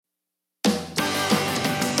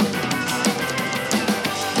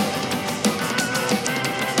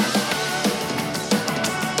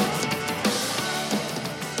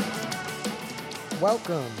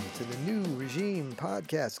welcome to the New Regime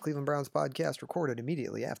Podcast, Cleveland Browns podcast recorded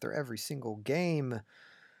immediately after every single game.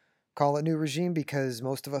 Call it New Regime because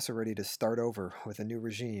most of us are ready to start over with a new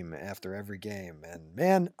regime after every game. And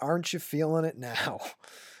man, aren't you feeling it now?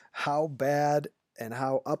 How bad and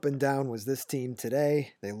how up and down was this team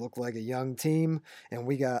today? They look like a young team, and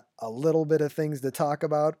we got a little bit of things to talk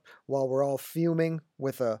about while we're all fuming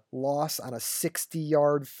with a loss on a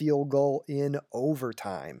 60-yard field goal in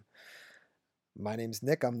overtime. My name's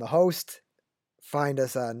Nick. I'm the host. Find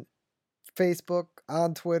us on Facebook,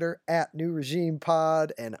 on Twitter, at New Regime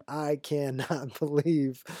Pod, and I cannot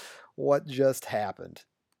believe what just happened.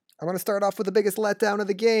 I want to start off with the biggest letdown of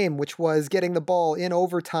the game, which was getting the ball in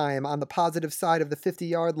overtime on the positive side of the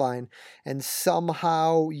 50-yard line, and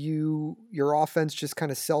somehow your offense just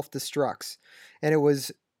kind of self-destructs. And it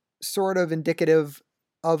was sort of indicative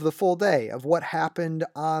of the full day, of what happened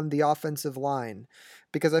on the offensive line.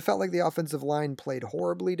 Because I felt like the offensive line played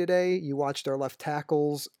horribly today. You watched our left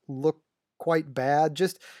tackles look quite bad.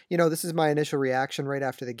 Just, this is my initial reaction right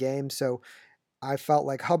after the game. So I felt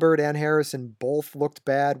like Hubbard and Harrison both looked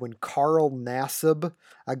bad when Carl Nassib,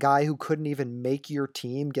 a guy who couldn't even make your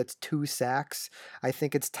team, gets 2 sacks. I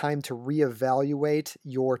think it's time to reevaluate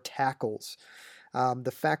your tackles.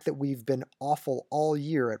 The fact that we've been awful all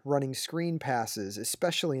year at running screen passes,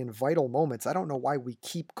 especially in vital moments. I don't know why we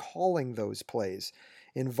keep calling those plays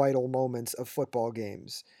in vital moments of football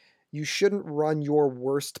games. You shouldn't run your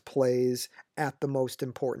worst plays at the most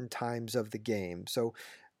important times of the game. So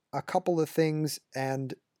a couple of things,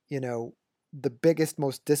 and the biggest,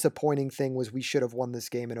 most disappointing thing was we should have won this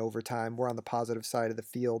game in overtime. We're on the positive side of the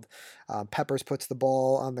field. Peppers puts the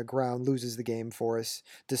ball on the ground, loses the game for us,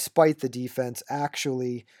 despite the defense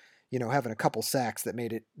actually, having a couple sacks that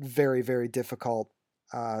made it very, very difficult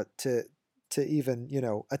to even,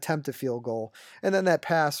 attempt a field goal. And then that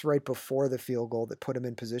pass right before the field goal that put him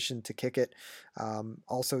in position to kick it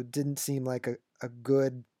also didn't seem like a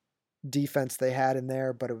good defense they had in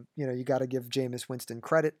there, but you got to give Jameis Winston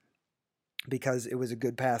credit because it was a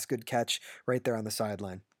good pass, good catch right there on the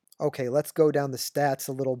sideline. Okay, let's go down the stats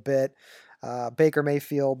a little bit. Baker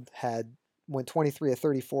Mayfield went 23 of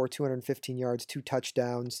 34, 215 yards, 2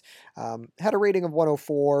 touchdowns. Had a rating of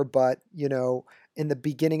 104, but in the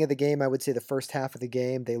beginning of the game, I would say the first half of the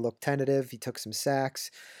game, they looked tentative. He took some sacks.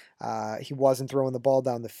 He wasn't throwing the ball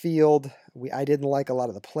down the field. I didn't like a lot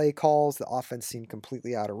of the play calls. The offense seemed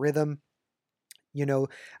completely out of rhythm.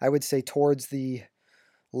 I would say towards the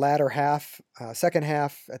latter half, second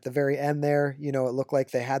half, at the very end there, it looked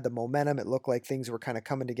like they had the momentum. It looked like things were kind of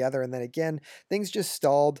coming together. And then again, things just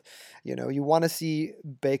stalled. You want to see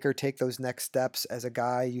Baker take those next steps as a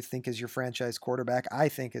guy you think is your franchise quarterback. I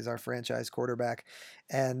think is our franchise quarterback.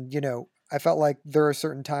 And, I felt like there are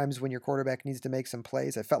certain times when your quarterback needs to make some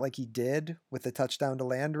plays. I felt like he did with the touchdown to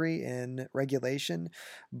Landry in regulation,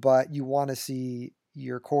 but you want to see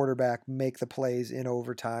your quarterback make the plays in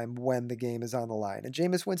overtime when the game is on the line. And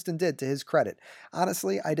Jameis Winston did, to his credit.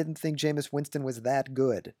 Honestly, I didn't think Jameis Winston was that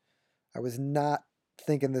good. I was not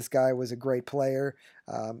thinking this guy was a great player.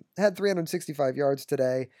 Had 365 yards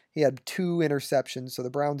today. He had 2 interceptions, so the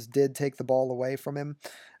Browns did take the ball away from him.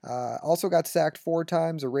 Also got sacked 4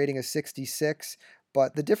 times, a rating of 66.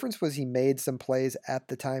 But the difference was he made some plays at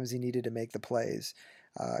the times he needed to make the plays.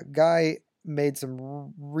 Guy made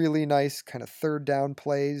some really nice kind of third down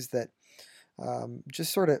plays that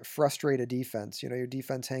just sort of frustrate a defense. Your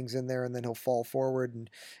defense hangs in there and then he'll fall forward and,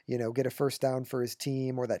 get a first down for his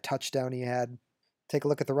team, or that touchdown he had. Take a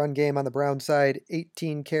look at the run game on the Browns side.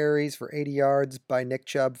 18 carries for 80 yards by Nick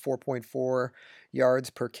Chubb, 4.4 yards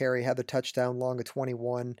per carry, had the touchdown, long of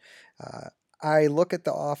 21. I look at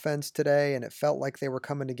the offense today and it felt like they were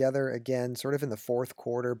coming together again, sort of in the fourth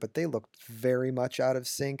quarter, but they looked very much out of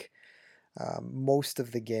sync most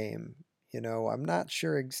of the game. I'm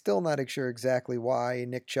still not sure exactly why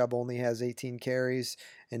Nick Chubb only has 18 carries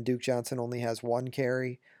and Duke Johnson only has 1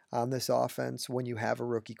 carry on this offense when you have a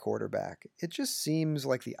rookie quarterback. It just seems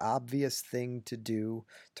like the obvious thing to do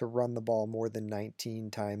to run the ball more than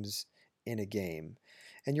 19 times in a game.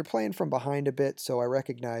 And you're playing from behind a bit, so I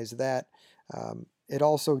recognize that. It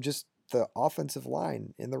also just, the offensive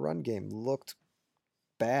line in the run game looked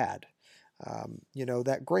bad.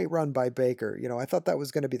 That great run by Baker, I thought that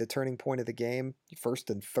was going to be the turning point of the game. 1st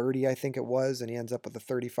and 30, I think it was, and he ends up with a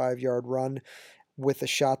 35-yard run with a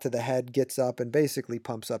shot to the head, gets up and basically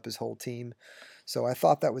pumps up his whole team. So I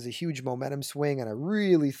thought that was a huge momentum swing, and I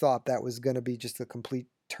really thought that was going to be just the complete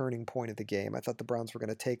turning point of the game. I thought the Browns were going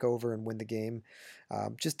to take over and win the game.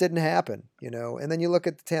 Just didn't happen, And then you look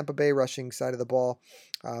at the Tampa Bay rushing side of the ball.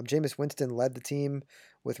 Jameis Winston led the team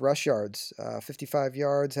with rush yards, 55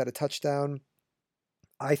 yards, had a touchdown.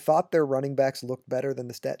 I thought their running backs looked better than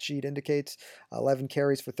the stat sheet indicates. 11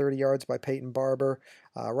 carries for 30 yards by Peyton Barber.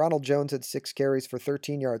 Ronald Jones had 6 carries for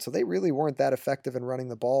 13 yards, so they really weren't that effective in running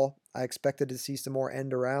the ball. I expected to see some more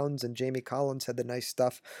end arounds, and Jamie Collins had the nice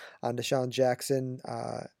stuff on Deshaun Jackson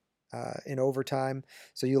in overtime.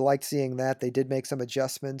 So you liked seeing that. They did make some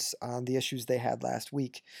adjustments on the issues they had last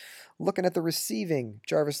week. Looking at the receiving,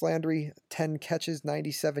 Jarvis Landry, 10 catches,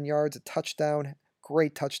 97 yards, a touchdown.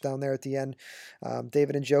 Great touchdown there at the end.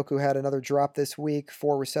 David Njoku had another drop this week,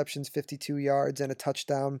 4 receptions, 52 yards, and a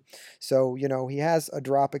touchdown. So, he has a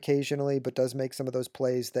drop occasionally, but does make some of those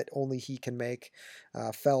plays that only he can make.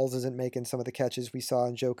 Fells isn't making some of the catches we saw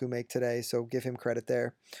Njoku make today, so give him credit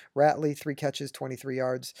there. Ratley, 3 catches, 23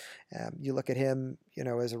 yards. You look at him,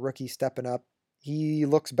 as a rookie stepping up. He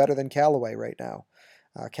looks better than Callaway right now.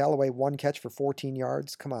 Callaway, 1 catch for 14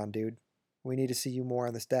 yards. Come on, dude. We need to see you more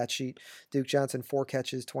on the stat sheet. Duke Johnson, 4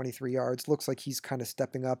 catches, 23 yards. Looks like he's kind of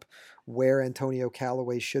stepping up where Antonio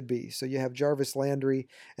Callaway should be. So you have Jarvis Landry,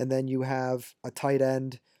 and then you have a tight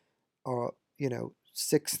end, 6th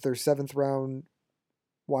or 7th round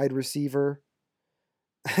wide receiver.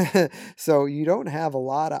 So you don't have a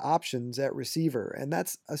lot of options at receiver, and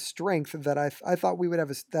that's a strength that I thought we would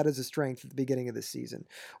have that as a strength at the beginning of this season.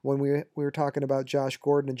 When we were talking about Josh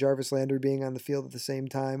Gordon and Jarvis Landry being on the field at the same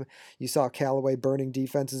time, you saw Callaway burning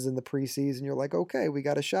defenses in the preseason. You're like, okay, we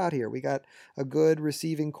got a shot here. We got a good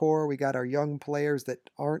receiving core. We got our young players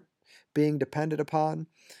that aren't being depended upon,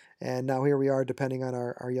 and now here we are depending on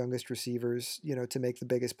our youngest receivers, to make the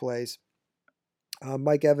biggest plays.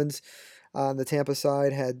 Mike Evans on the Tampa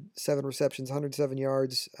side had 7 receptions, 107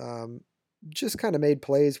 yards. Just kind of made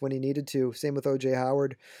plays when he needed to. Same with O.J.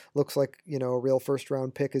 Howard. Looks like, a real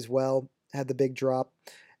first-round pick as well. Had the big drop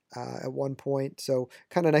at one point. So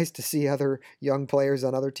kind of nice to see other young players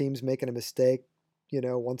on other teams making a mistake,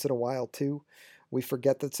 once in a while too. We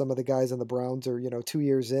forget that some of the guys on the Browns are, 2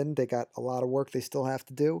 years in. They got a lot of work they still have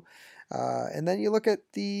to do. And then you look at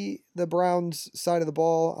the Browns side of the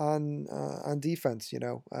ball on defense.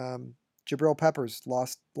 Jabril Peppers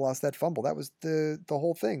lost that fumble. That was the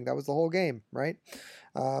whole thing. That was the whole game, right?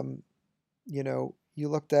 You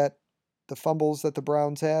looked at the fumbles that the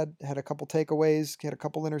Browns had a couple takeaways, had a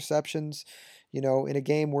couple interceptions. In a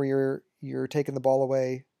game where you're taking the ball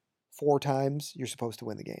away 4 times, you're supposed to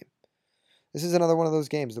win the game. This is another one of those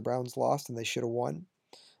games the Browns lost and they should have won.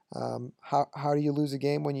 How do you lose a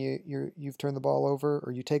game when you've turned the ball over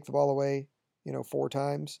or you take the ball away, 4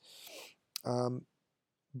 times?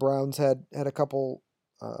 Browns had a couple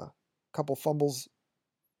fumbles,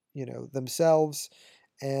 themselves,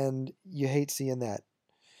 and you hate seeing that.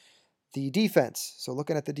 The defense. So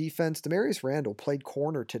looking at the defense, Demarius Randall played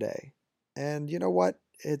corner today, and you know what?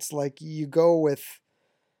 It's like you go with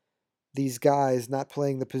these guys not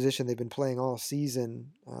playing the position they've been playing all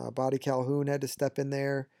season. Body Calhoun had to step in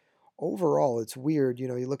there. Overall, it's weird. You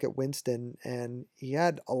look at Winston, and he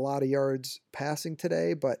had a lot of yards passing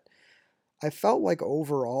today, but I felt like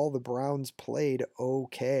overall the Browns played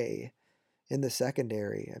okay in the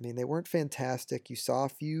secondary. I mean, they weren't fantastic. You saw a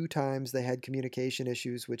few times they had communication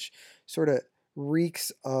issues, which sort of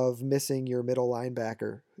reeks of missing your middle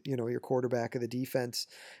linebacker, your quarterback of the defense.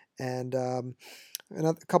 And a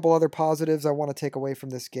couple other positives I want to take away from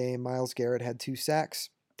this game. Myles Garrett had 2 sacks,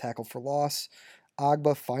 tackle for loss.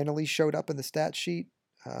 Agba finally showed up in the stat sheet.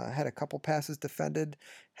 Had a couple passes defended,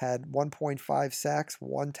 had 1.5 sacks,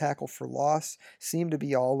 1 tackle for loss, seemed to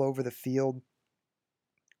be all over the field.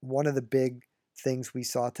 One of the big things we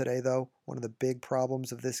saw today, though, one of the big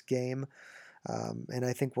problems of this game, and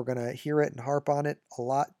I think we're going to hear it and harp on it a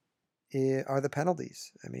lot, are the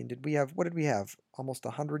penalties. I mean, what did we have? Almost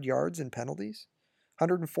 100 yards in penalties?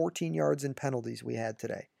 114 yards in penalties we had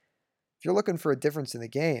today. If you're looking for a difference in the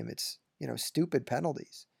game, it's, stupid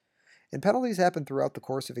penalties. And penalties happen throughout the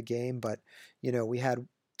course of a game, but, we had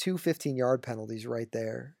 2 15-yard penalties right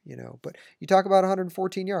there, But you talk about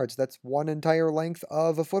 114 yards, that's one entire length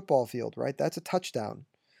of a football field, right? That's a touchdown.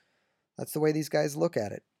 That's the way these guys look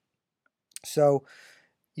at it. So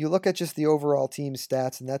you look at just the overall team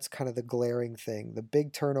stats, and that's kind of the glaring thing. The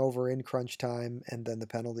big turnover in crunch time and then the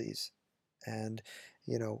penalties. And,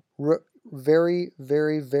 very,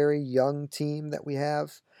 very, very young team that we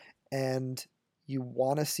have. And you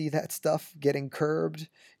want to see that stuff getting curbed.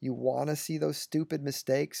 You want to see those stupid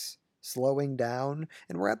mistakes slowing down.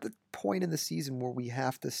 And we're at the point in the season where we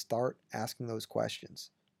have to start asking those questions.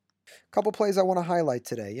 A couple plays I want to highlight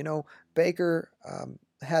today. Baker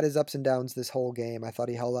had his ups and downs this whole game. I thought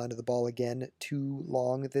he held onto the ball again too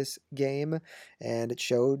long this game, and it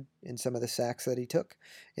showed in some of the sacks that he took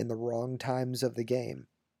in the wrong times of the game.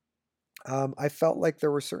 I felt like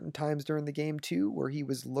there were certain times during the game too where he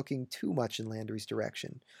was looking too much in Landry's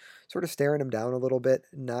direction, sort of staring him down a little bit,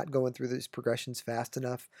 not going through these progressions fast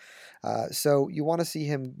enough. So you want to see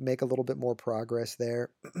him make a little bit more progress there.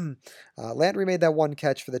 Landry made that one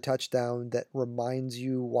catch for the touchdown that reminds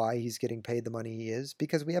you why he's getting paid the money he is,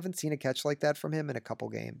 because we haven't seen a catch like that from him in a couple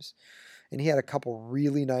games. And he had a couple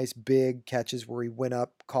really nice big catches where he went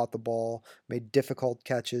up, caught the ball, made difficult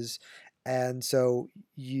catches. And so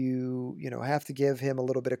you have to give him a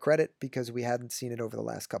little bit of credit because we hadn't seen it over the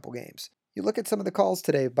last couple games. You look at some of the calls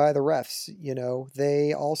today by the refs,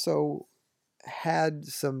 they also had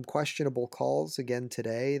some questionable calls again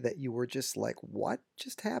today that you were just like, what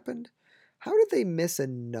just happened? How did they miss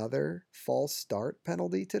another false start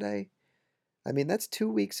penalty today? I mean, that's 2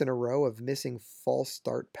 weeks in a row of missing false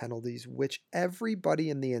start penalties, which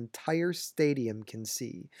everybody in the entire stadium can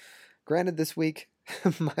see. Granted, this week,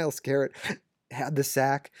 Myles Garrett had the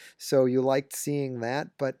sack, so you liked seeing that,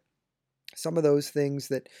 but some of those things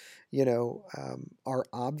that are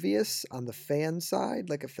obvious on the fan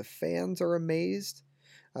side, like if the fans are amazed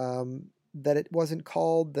that it wasn't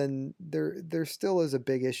called, then there still is a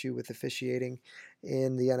big issue with officiating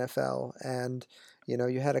in the NFL. And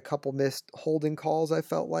you had a couple missed holding calls. I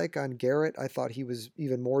felt like on Garrett, I thought he was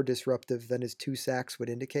even more disruptive than his 2 sacks would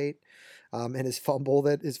indicate, and his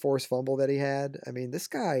forced fumble that he had. I mean, this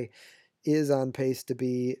guy is on pace to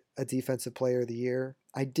be a defensive player of the year.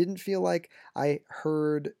 I didn't feel like I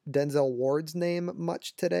heard Denzel Ward's name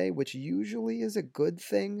much today, which usually is a good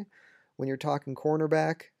thing when you're talking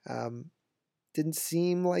cornerback. Didn't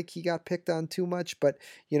seem like he got picked on too much, but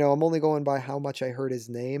I'm only going by how much I heard his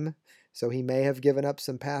name. So he may have given up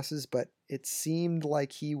some passes, but it seemed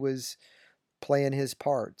like he was playing his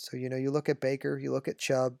part. So, you look at Baker, you look at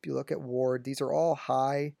Chubb, you look at Ward, these are all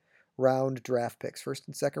high round draft picks, first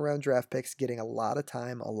and second round draft picks, getting a lot of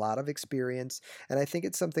time, a lot of experience. And I think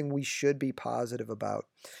it's something we should be positive about.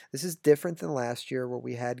 This is different than last year where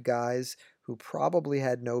we had guys who probably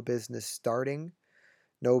had no business starting,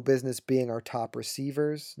 no business being our top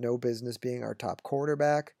receivers, no business being our top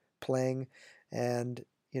quarterback playing. And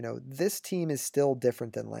this team is still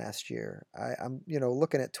different than last year. I'm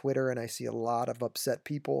looking at Twitter and I see a lot of upset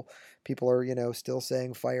people. People are still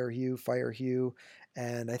saying fire Hugh,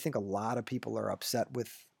 and I think a lot of people are upset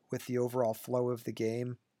with the overall flow of the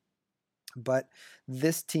game. But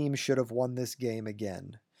this team should have won this game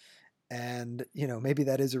again. And, maybe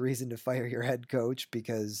that is a reason to fire your head coach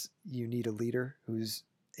because you need a leader who's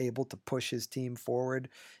able to push his team forward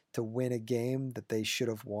to win a game that they should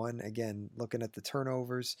have won. Again, looking at the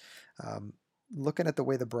turnovers, um, looking at the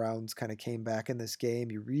way the Browns kind of came back in this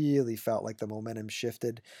game, you really felt like the momentum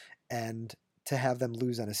shifted. And to have them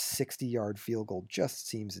lose on a 60-yard field goal just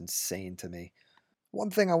seems insane to me. One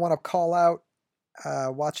thing I want to call out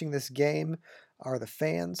watching this game are the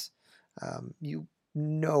fans. You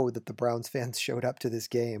know that the Browns fans showed up to this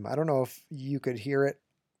game. I don't know if you could hear it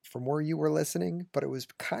from where you were listening, but it was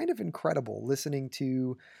kind of incredible listening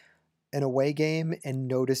to an away game and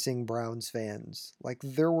noticing Browns fans. Like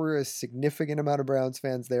there were a significant amount of Browns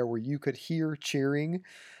fans there where you could hear cheering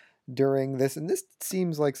during this. And this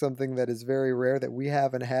seems like something that is very rare that we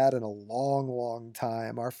haven't had in a long, long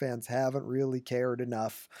time. Our fans haven't really cared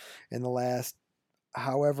enough in the last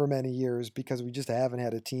however many years because we just haven't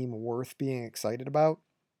had a team worth being excited about.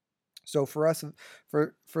 So for us,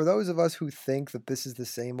 for those of us who think that this is the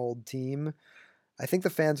same old team, I think the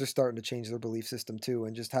fans are starting to change their belief system too,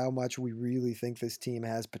 and just how much we really think this team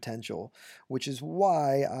has potential, which is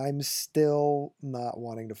why I'm still not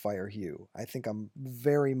wanting to fire Hugh. I think I'm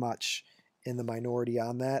very much in the minority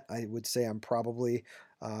on that. I would say I'm probably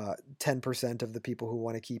 10% of the people who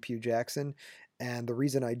want to keep Hugh Jackson, and the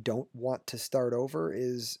reason I don't want to start over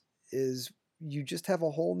is you just have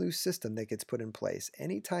a whole new system that gets put in place.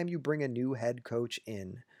 Anytime you bring a new head coach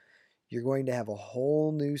in, you're going to have a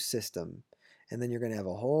whole new system, and then you're going to have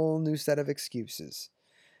a whole new set of excuses.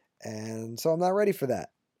 And so I'm not ready for that.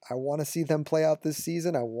 I want to see them play out this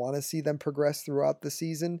season. I want to see them progress throughout the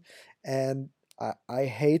season. And I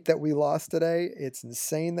hate that we lost today. It's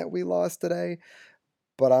insane that we lost today,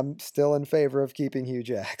 but I'm still in favor of keeping Hugh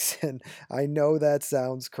Jackson. I know that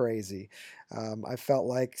sounds crazy. I felt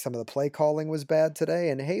like some of the play calling was bad today,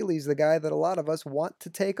 and Haley's the guy that a lot of us want to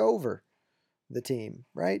take over the team,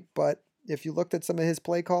 right? But if you looked at some of his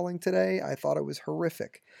play calling today, I thought it was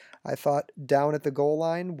horrific. I thought down at the goal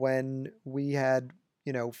line when we had,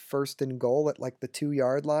 first and goal at like the 2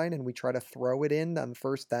 yard line and we try to throw it in on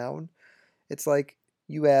first down, it's like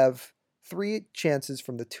you have 3 chances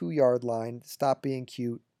from the 2 yard line, stop being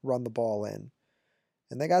cute, run the ball in.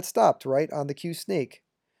 And they got stopped right on the Q sneak.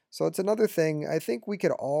 So it's another thing. I think we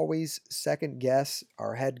could always second guess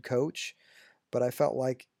our head coach, but I felt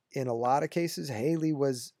like in a lot of cases Haley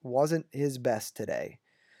wasn't his best today.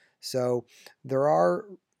 So there are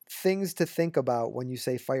things to think about when you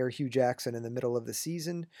say fire Hugh Jackson in the middle of the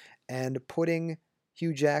season, and putting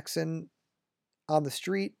Hugh Jackson on the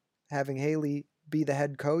street, having Haley be the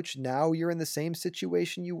head coach. Now you're in the same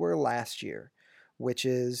situation you were last year, which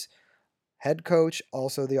is head coach,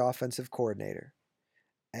 also the offensive coordinator.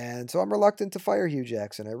 And so I'm reluctant to fire Hugh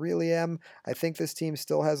Jackson. I really am. I think this team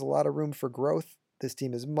still has a lot of room for growth. This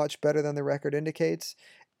team is much better than the record indicates.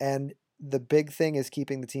 And the big thing is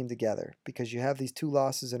keeping the team together, because you have these 2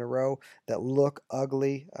 losses in a row that look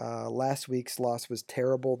ugly. Last week's loss was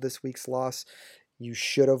terrible. This week's loss, you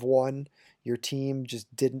should have won. Your team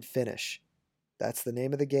just didn't finish. That's the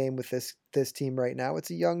name of the game with this team right now.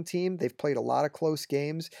 It's a young team. They've played a lot of close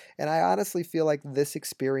games, and I honestly feel like this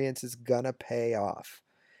experience is gonna pay off.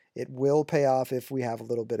 It will pay off if we have a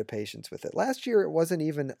little bit of patience with it. Last year it wasn't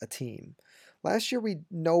even a team. Last year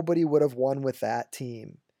nobody would have won with that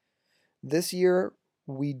team. This year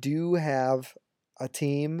we do have a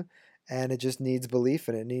team, and it just needs belief,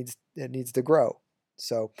 and it needs to grow.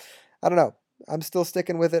 So I don't know. I'm still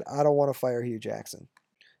sticking with it. I don't want to fire Hugh Jackson.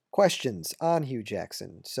 Questions on Hugh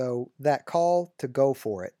Jackson. So that call to go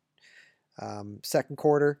for it. Second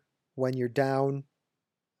quarter, when you're down,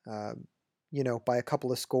 um, by a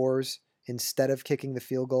couple of scores, instead of kicking the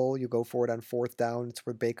field goal, you go for it on fourth down. It's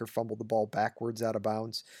where Baker fumbled the ball backwards out of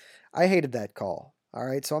bounds. I hated that call. All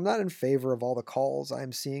right, so I'm not in favor of all the calls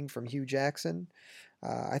I'm seeing from Hugh Jackson.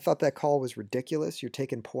 I thought that call was ridiculous. You're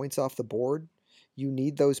taking points off the board. You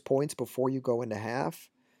need those points before you go into half.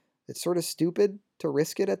 It's sort of stupid to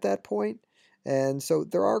risk it at that point. And so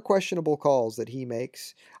there are questionable calls that he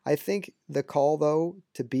makes. I think the call, though,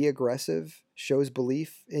 to be aggressive shows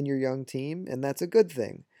belief in your young team, and that's a good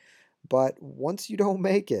thing. But once you don't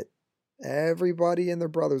make it, everybody and their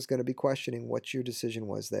brother is going to be questioning what your decision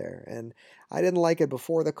was there. And I didn't like it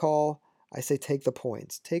before the call. I say take the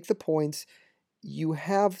points. Take the points. You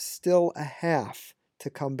have still a half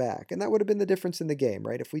to come back. And that would have been the difference in the game,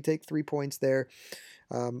 right? If we take 3 points there,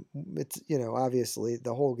 it's, obviously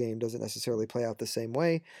the whole game doesn't necessarily play out the same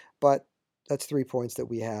way, but that's 3 points that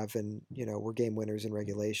we have, and, we're game winners in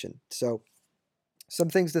regulation. So some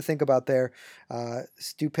things to think about there.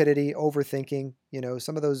 Stupidity, overthinking,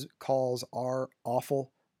 some of those calls are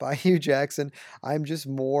awful by Hugh Jackson. I'm just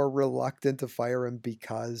more reluctant to fire him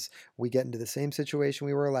because we get into the same situation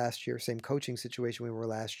we were last year, same coaching situation we were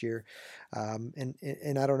last year.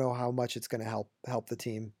 And I don't know how much it's going to help the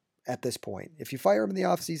team at this point. If you fire him in the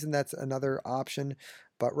offseason, that's another option.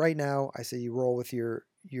 But right now, I say you roll with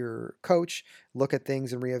your coach, look at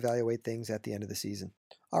things and reevaluate things at the end of the season.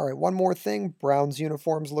 All right, one more thing. Browns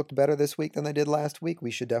uniforms looked better this week than they did last week.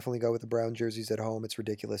 We should definitely go with the brown jerseys at home. It's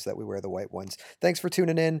ridiculous that we wear the white ones. Thanks for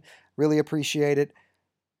tuning in. Really appreciate it.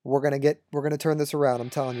 We're gonna turn this around. I'm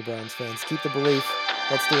telling you, Browns fans. Keep the belief.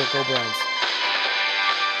 Let's do it. Go Browns.